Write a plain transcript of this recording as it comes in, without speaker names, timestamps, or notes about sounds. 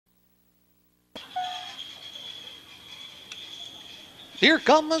Here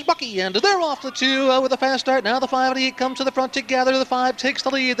comes Bucky, and they're off the 2 with a fast start. Now the 5 and 8 comes to the front together. The 5 takes the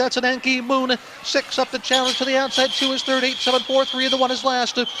lead. That's an Enki Moon. 6 up the challenge to the outside. 2 is third. 8, 7, 4, 3, and the 1 is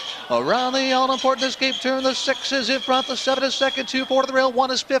last. Around the all-important escape turn, the 6 is in front. The 7 is second. 2, 4 to the rail. 1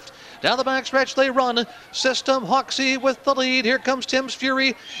 is fifth. Down the backstretch they run. System Hoxie with the lead. Here comes Tim's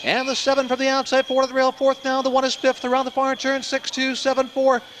Fury, and the 7 from the outside. 4 to the rail. Fourth now. The 1 is fifth. Around the far turn. 6, 2, 7,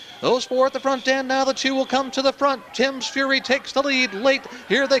 4. Those 4 at the front end. Now the 2 will come to the front. Tim's Fury takes the lead late.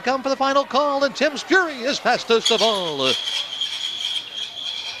 Here they come for the final call, and Tim's Fury is fastest of all.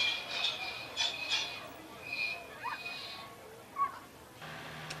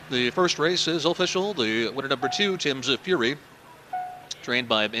 The first race is official. The winner number 2, Tim's Fury, trained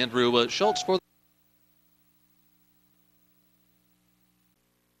by Andrew Schultz for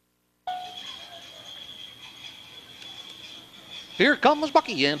Here comes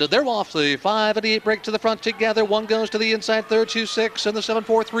Bucky, and they're off. The 5 and the 8 break to the front together. 1 goes to the inside third, 2, 6, and the 7,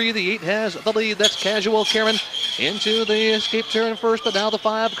 4, 3. The 8 has the lead. That's Casual Karen into the escape turn first, but now the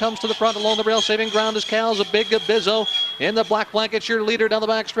 5 comes to the front along the rail. Saving ground is Cal's a big Bizzo in the black blanket. Your leader down the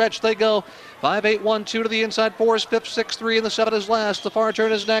back stretch. They go 5, 8, 1, 2 to the inside. 4 is fifth, 6, 3, and the 7 is last. The far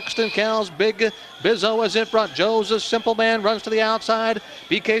turn is next, and Cal's big Bizzo is in front. Joe's a Simple Man runs to the outside.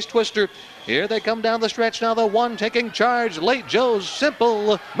 BK's Twister. Here they come down the stretch now. The 1 taking charge. Late Joe's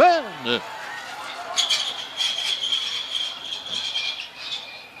Simple Man.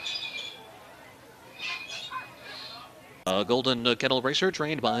 Golden Kennel Racer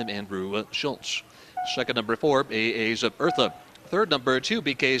trained by Andrew Schultz. Second number 4, AA's Eartha. Third number 2,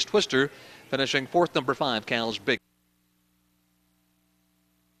 BK's Twister. Finishing fourth, number 5, Cal's Big.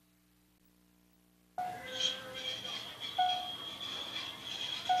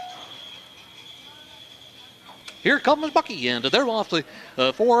 Here comes Bucky, and they're off. The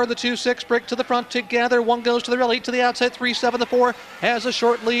 4 and the 2, 6 break to the front together. 1 goes to the rail, 8 to the outside, 3, 7, the 4 has a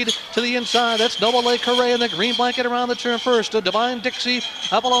short lead to the inside. That's Noble Lake Hooray in the green blanket around the turn first. Divine Dixie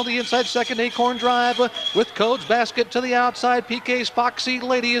up along the inside, second. Acorn Drive with Codes Basket to the outside. PK's Foxy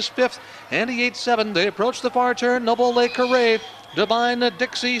Lady is fifth, and the 8-7. They approach the far turn. Noble Lake Hooray, Divine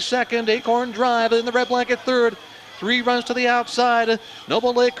Dixie second. Acorn Drive in the red blanket third. 3 runs to the outside.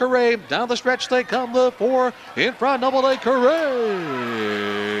 Noble Lake Hooray. Down the stretch they come. The 4 in front. Noble Lake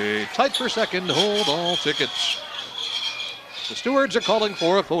Hooray. Tight for second. Hold all tickets. The stewards are calling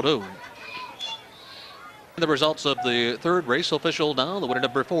for a photo. The results of the third race official now. The winner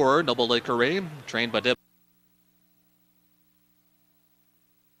number 4, Noble Lake Hooray, trained by Deb.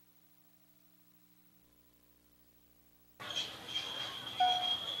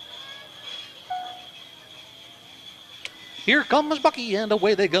 Here comes Bucky, and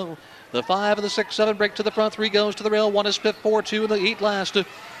away they go. The 5 and the 6, 7 break to the front. 3 goes to the rail. 1 is fifth, 4, 2, and the 8 last.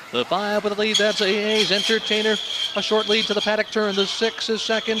 The 5 with the lead, that's AA's Entertainer. A short lead to the paddock turn. The 6 is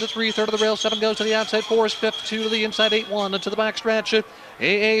second, the 3, third of the rail. 7 goes to the outside. 4 is fifth, 2 to the inside. 8, 1 to the back stretch.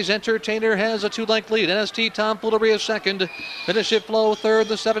 AA's Entertainer has a 2-length lead. NST Tomfoolery is second. Finish It Flow third.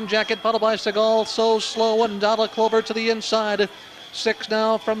 The 7 Jacket followed by Seagal. So Slow and Donna Clover to the inside. 6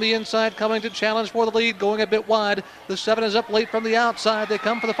 now from the inside, coming to challenge for the lead, going a bit wide. The 7 is up late from the outside. They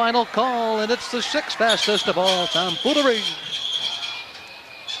come for the final call, and it's the 6 fastest of all, Tomfoolery.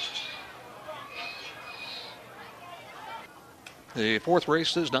 The fourth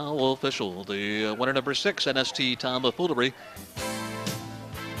race is now official. The winner number 6, NST Tomfoolery.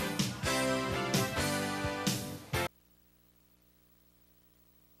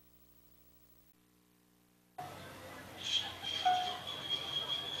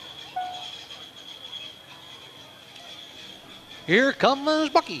 Here comes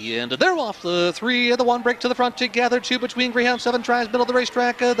Bucky, and they're off. The 3 and the 1 break to the front together. 2 between Greyhound. 7 tries middle of the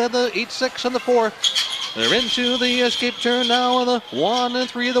racetrack. Then the 8, 6, and the 4. They're into the escape turn now. And the 1 and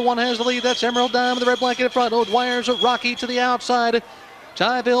 3. The 1 has the lead. That's Emerald Dime with the red blanket in front. O'Dwyer's Rocky to the outside.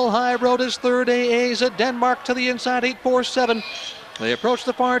 Tyville High Road is third. AA's Denmark to the inside. 8, 4, 7. They approach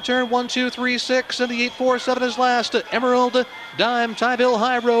the far turn. 1, 2, 3, 6. And the 8, 4, 7 is last. Emerald Dime, Tyville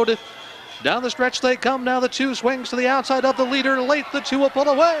High Road. Down the stretch they come now. The 2 swings to the outside of the leader. Late the 2 will pull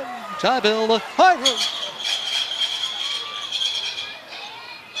away. Tyville High Road.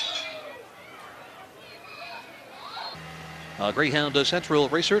 Greyhound Central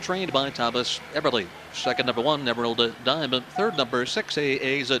Racer trained by Thomas Everly. Second number 1, Emerald Diamond. Third number 6,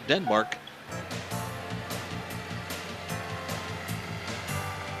 AA's Denmark.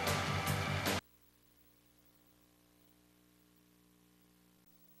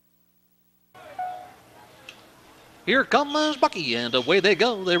 Here comes Bucky, and away they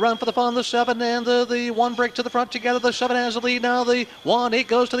go. They run for the fun. The 7 and the 1 break to the front together. The 7 has the lead now. The 1, 8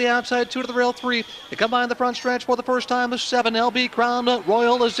 goes to the outside, 2 to the rail, 3. They come behind the front stretch for the first time. The 7, LB Crown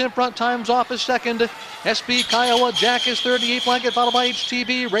Royal is in front. Times off is second. SB Kiowa Jack is 38 blanket, followed by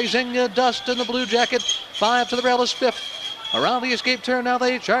HTB Raising Dust in the blue jacket. 5 to the rail is 5th. Around the escape turn now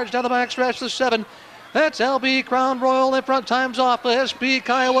they charge down the back stretch. The 7. That's LB Crown Royal in front, times off. SB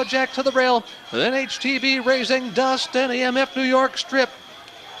Kiowa Jack to the rail. Then HTB Raising Dust and AMF New York Strip.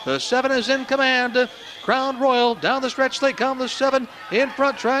 The 7 is in command. Crown Royal down the stretch they come. The 7 in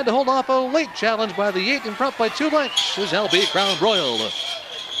front trying to hold off a late challenge by the 8 in front by 2 lengths is LB Crown Royal.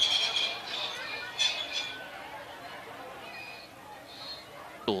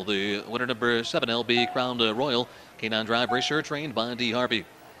 The winner number 7, LB Crown Royal. Canine Drive Racer trained by D. Harvey.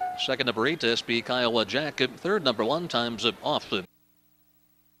 Second, number 8, SB Kiowa Jack. Third, number 1, times off.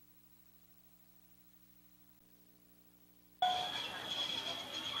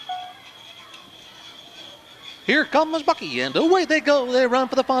 Here comes Bucky, and away they go. They run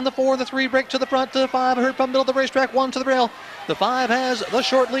for the fun. The 4, the 3 break to the front. The 5 hurt from middle of the racetrack. 1 to the rail. The 5 has the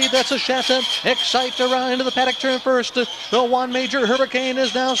short lead. That's a Shatta. Excite around into the paddock turn first. The 1 Major Hurricane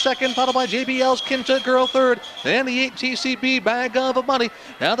is now second, followed by JBL's Kinta Girl third. And the 8 TCB Bag of Money.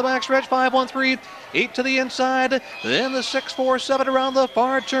 Down the back stretch, 5, 1, 3. 8 to the inside. Then the 6, 4, 7 around the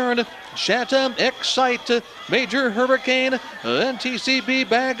far turn. Shatta, Excite, Major Hurricane, and TCB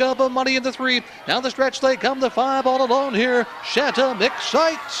Bag of Money in the 3. Down the stretch they come. The 5 all alone here. Shatta,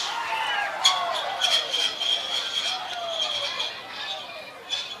 Excite.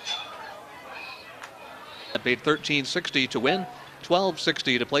 Paid $13.60 to win,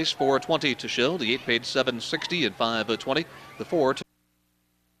 $12.60 to place, $4.20 to show. The 8 paid $7.60 and $5.20. The 4 to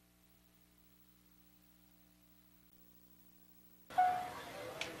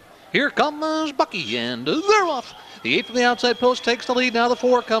Here comes Bucky, and they're off. The 8 from the outside post takes the lead. Now the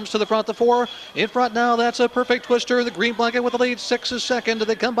 4 comes to the front. The 4 in front now. That's a Perfect Twister. The green blanket with the lead. 6 is second.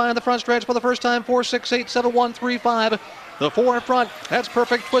 They come by in the front stretch for the first time. 4, 6, 8, 7, 1, 3, 5. The 4 in front, that's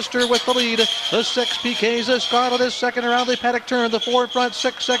Perfect Twister with the lead. The 6 PK's Scarlet is second around the paddock turn. The 4 in front,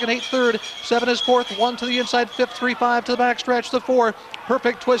 6 second, 8 third. 7 is fourth, 1 to the inside, 5th, 3, 5 to the back stretch. The 4,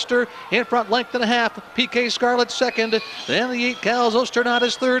 Perfect Twister in front, length and a half. PK Scarlet second. Then the 8 Cal's Osternaut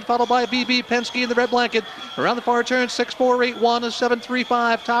is third, followed by BB Penske in the red blanket. Around the far turn, 6, 4, 8, 1, 7, 3,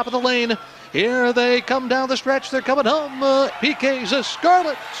 5, top of the lane. Here they come down the stretch. They're coming home. PK's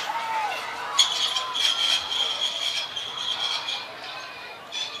Scarlet.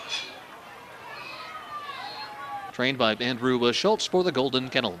 Trained by Andrew Schultz for the Golden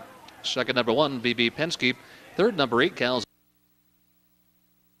Kennel. Second, number 1, BB Penske. Third, number 8, Cal's.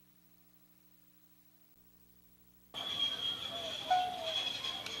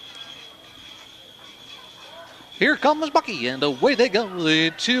 Here comes Bucky, and away they go. The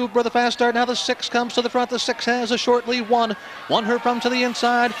 2 Brother Fast Start. Now the 6 comes to the front. The 6 has a short lead. 1 hurt from to the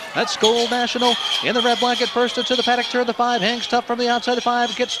inside. That's Gold National in the red blanket. First to the paddock turn. The 5 hangs tough from the outside. The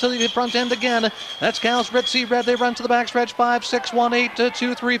 5 gets to the front end again. That's Cal's Ritzy Red. They run to the back stretch. 5, 6, 1, 8,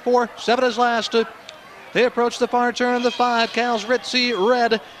 2, 3, 4. 7 is last. They approach the far turn. The 5, Cal's Ritzy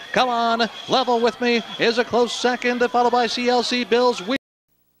Red. Come on, level with me. Is a close second, followed by CLC Bills.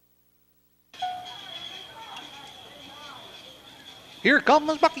 Here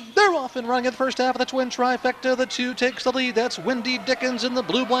comes Bucky. They're off and running in the first half of the twin trifecta. The 2 takes the lead. That's Windy Dickens in the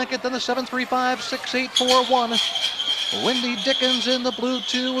blue blanket. Then the 7, 3, 5, 6, 8, 4, 1. Windy Dickens in the blue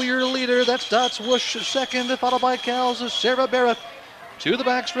 2, your leader. That's Dots Whoosh second, followed by Cal's Sarah Barrett. To the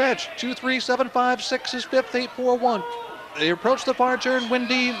back stretch. 2, 3, 7, 5, 6 is 5th, 8, 4, 1. They approach the far turn.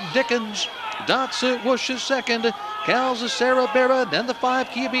 Windy Dickens. Dots Whoosh is second. Cal's Sarah Barrett. Then the 5,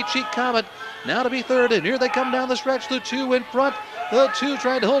 Kiabi Cheek Comet. Now to be third. And here they come down the stretch. The 2 in front. The 2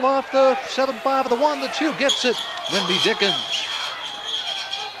 tried to hold off the 7, 5 of the 1. The 2 gets it. Windy Dickens.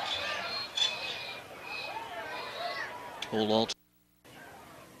 Hold on.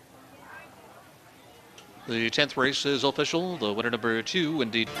 The 10th race is official. The winner number 2,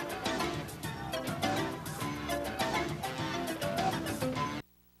 Windy.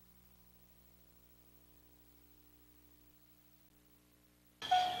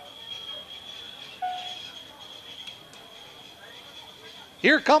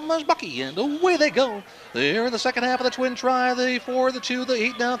 Here comes Bucky, and away they go. They're in the second half of the twin try. The 4, the 2, the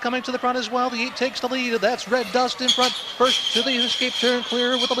 8 now coming to the front as well. The 8 takes the lead. That's Red Dust in front. First to the escape turn,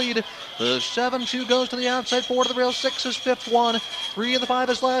 clear with the lead. The 7, 2 goes to the outside, 4 to the rail, 6 is 5th, 1. 3 and the 5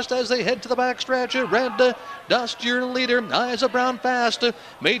 is last as they head to the back stretch. Red Dust, your leader. Eyes of Brown fast.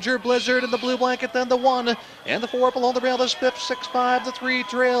 Major Blizzard in the blue blanket, then the 1. And the 4 below the rail is 5th, 6, 5. The 3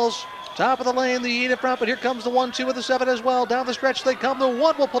 trails. Top of the lane, the 8 in front, but here comes the 1-2 with the 7 as well. Down the stretch they come. The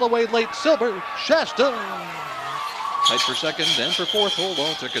 1 will pull away late. Silver Shasta. Tight for second and for fourth. Hold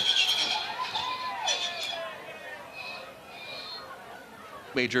all tickets.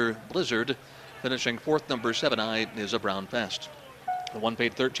 Major Blizzard finishing fourth. Number 7 I is a Brown Fast. The one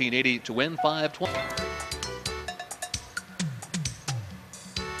paid $13.80 to win, $5.20.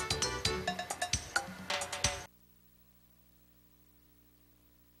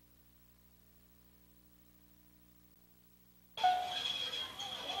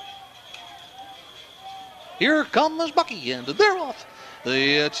 Here comes Bucky, and they're off.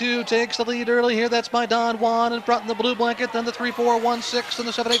 The 2 takes the lead early here. That's My Don Juan in front in the blue blanket. Then the 3-4-1-6 and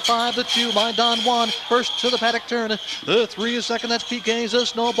the 7-8-5. The 2, My Don Juan first to the paddock turn. The 3 is second. That's PK's a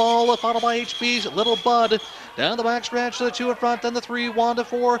Snowball, followed by HB's Little Bud. Down the back stretch, the 2 in front, then the 3,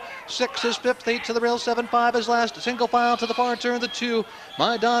 1-4, 6 is fifth, 8 to the rail, 7-5 is last. Single file to the far turn, the 2.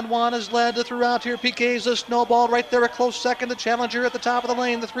 My Don Juan is led throughout here. PK's a Snowball right there, a close second. The Challenger at the top of the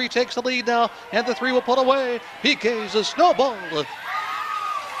lane. The 3 takes the lead now, and the 3 will pull away. PK's a Snowball.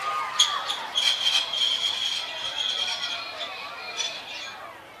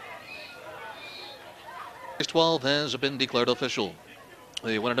 12 has been declared official.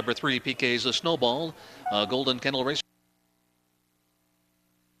 The winner number 3, PK's a Snowball, Golden Kennel Race.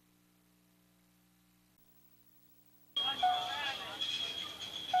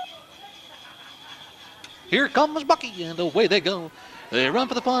 Here comes Bucky, and away they go. They run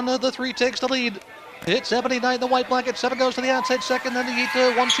for the fun. The 3 takes the lead. It's 79, the white blanket. 7 goes to the outside second. Then the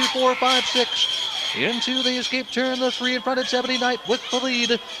 8, 1, 2, 4, 5, 6. Into the escape turn. The 3 in front at 79 with the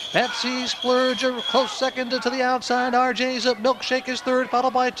lead. Patsy Splurge a close second to the outside. RJ's Milkshake is third,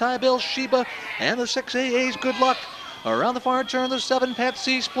 followed by Ty Bill Sheba. And the 6 AA's Good Luck. Around the far turn, the 7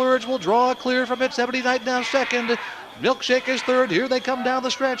 Patsy Splurge will draw clear from it. 79 now second. Milkshake is third. Here they come down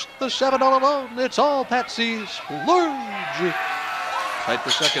the stretch. The 7 all alone. It's all Patsy Splurge. Tight for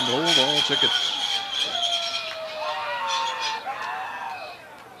second. Hold all tickets.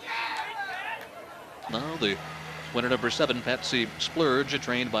 Now the winner number 7, Patsy Splurge,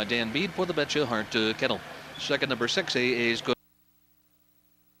 trained by Dan Mead for the Betcha Heart Kennel. Second number 6, AA's Good.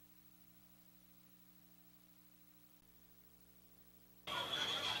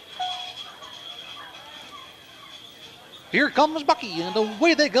 Here comes Bucky, and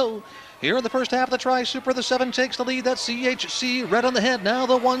away they go. Here in the first half of the Tri-Super, the 7 takes the lead. That's CHC, red on the head. Now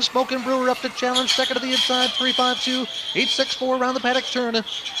the 1, Smokin' Brewer up to challenge. Second to the inside, 3-5-2, 8-6-4 around the paddock turn.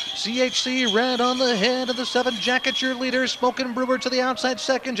 CHC, red on the head of the 7, Jacket, your leader. Smokin' Brewer to the outside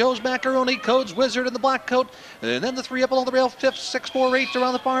second. Joe's Macaroni, Codes Wizard in the black coat. And then the 3 up along the rail, 5th, 6-4-8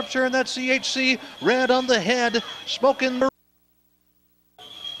 around the farm turn. That's CHC, red on the head. Smokin' Brewer.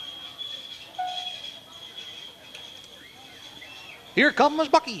 Here comes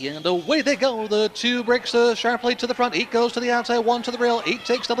Bucky, and away they go. The 2 breaks sharply to the front. 8 goes to the outside, 1 to the rail. 8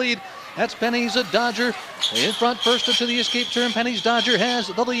 takes the lead. That's Penny's Dodger. In front, first to the escape turn. Penny's Dodger has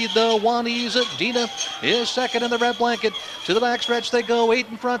the lead. The 1E's Dina is second in the red blanket. To the back stretch they go. 8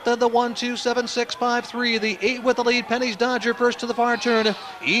 in front, then the 1, 2, 7, 6, 5, 3. The 8 with the lead. Penny's Dodger first to the far turn.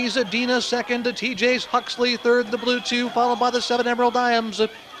 E's Dina second. TJ's Huxley third. The blue 2, followed by the 7 Emerald Diams.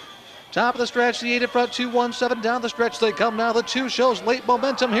 Top of the stretch, the 8 in front, 2, 1, 7 down the stretch they come now. The 2 shows late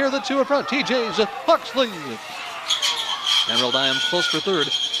momentum here. The 2 in front, TJ's Huxley. Emerald Diams close for third.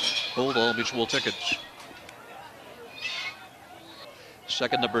 Hold all mutual tickets.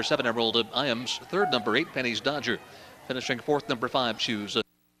 Second, number 7 Emerald Diams. Third, number 8 Penny's Dodger. Finishing fourth, number 5 Choose.